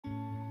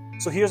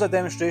So here's a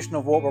demonstration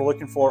of what we're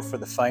looking for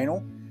the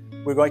final.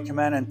 We're going to come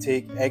in and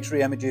take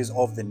X-ray images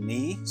of the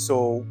knee.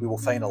 So we will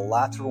find a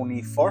lateral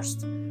knee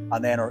first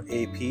and then our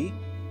AP.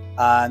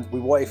 And we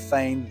want to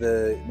find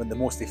the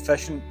most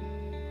efficient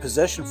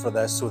position for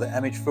this, so the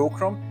image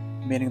fulcrum,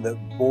 meaning that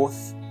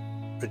both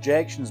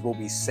projections will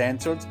be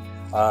centered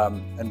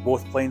in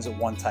both planes at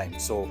one time.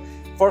 So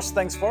first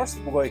things first,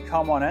 we're going to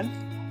come on in.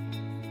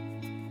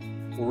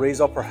 We'll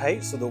raise up our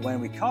height so that when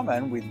we come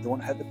in, we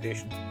don't hit the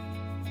patient.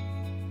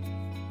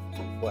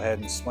 Go ahead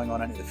and swing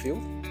on into the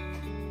field.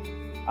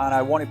 And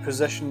I want to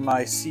position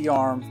my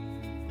C-arm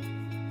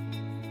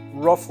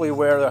roughly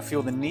where I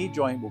feel the knee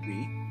joint will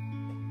be.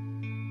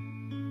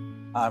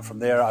 And from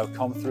there, I'll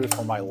come through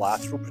for my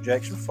lateral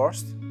projection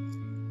first.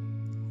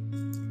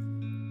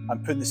 I'm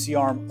putting the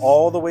C-arm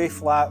all the way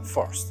flat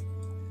first.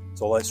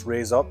 So let's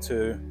raise up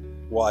to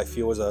what I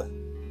feel is a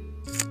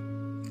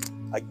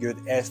good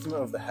estimate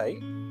of the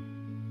height.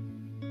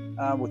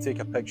 And we'll take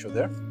a picture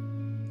there.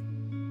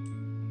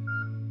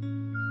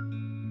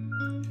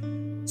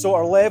 So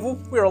our level,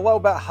 we're a little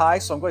bit high,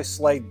 so I'm going to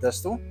slide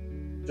distal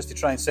just to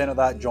try and center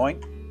that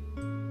joint.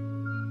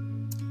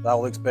 That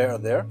looks better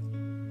there.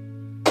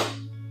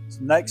 So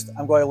next,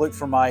 I'm going to look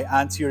for my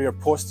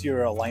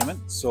anterior-posterior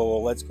alignment. So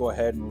let's go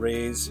ahead and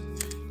raise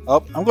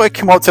up. I'm going to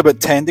come up to about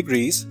 10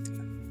 degrees.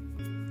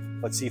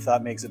 Let's see if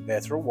that makes it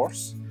better or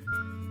worse.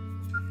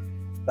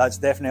 That's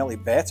definitely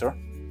better.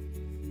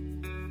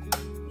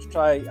 Let's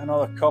try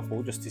another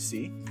couple just to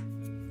see.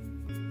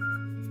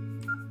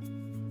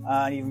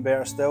 And even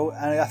better still.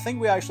 And I think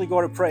we actually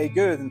got it pretty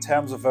good in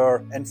terms of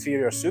our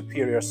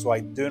inferior-superior, so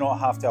I do not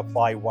have to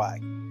apply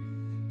wag.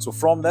 So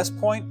from this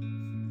point,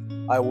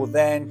 I will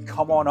then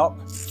come on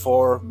up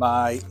for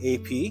my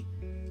AP.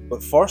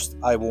 But first,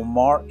 I will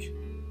mark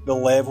the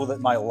level that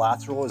my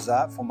lateral is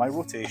at for my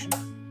rotation.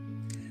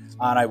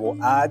 And I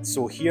will add,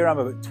 so here I'm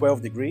about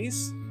 12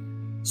 degrees.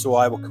 So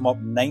I will come up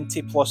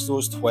 90 plus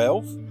those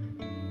 12.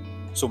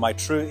 So my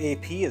true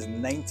AP is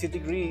 90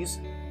 degrees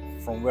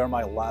from where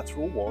my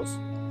lateral was.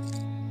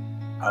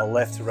 I'll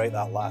left to right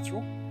that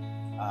lateral.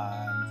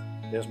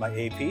 And there's my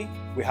AP.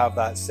 We have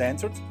that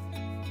centered.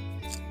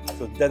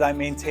 So did I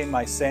maintain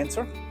my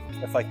center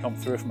if I come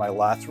through from my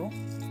lateral?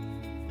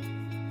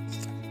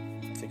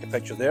 Take a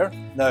picture there.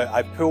 Now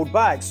I pulled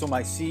back, so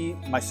my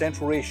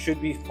central ray should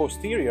be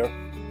posterior,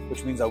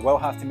 which means I will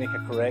have to make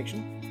a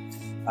correction.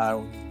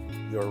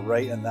 You're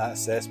right in that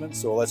assessment.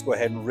 So let's go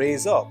ahead and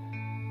raise up,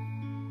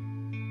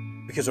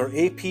 because our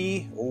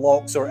AP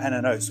locks are in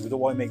and out, so we don't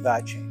want to make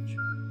that change.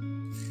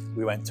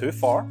 We went too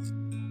far.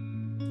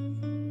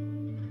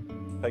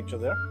 Picture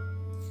there.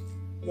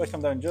 I'm going to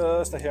come down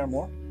just a hair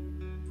more.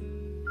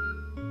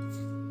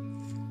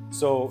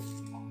 So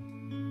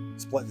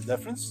split the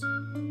difference.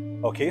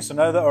 Okay, so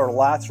now that our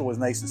lateral is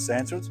nice and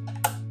centered,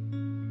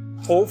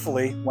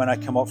 hopefully when I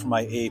come up from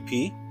my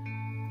AP,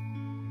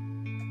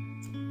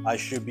 I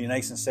should be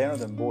nice and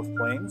centered in both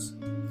planes.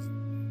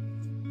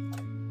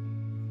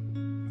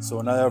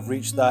 So now I've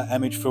reached that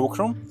image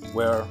fulcrum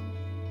where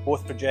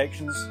both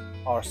projections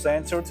are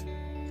centered,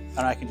 and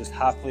I can just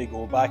happily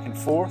go back and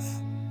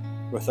forth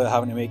without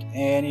having to make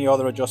any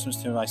other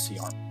adjustments to my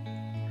C-arm.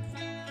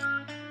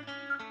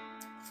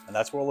 And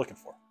that's what we're looking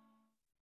for.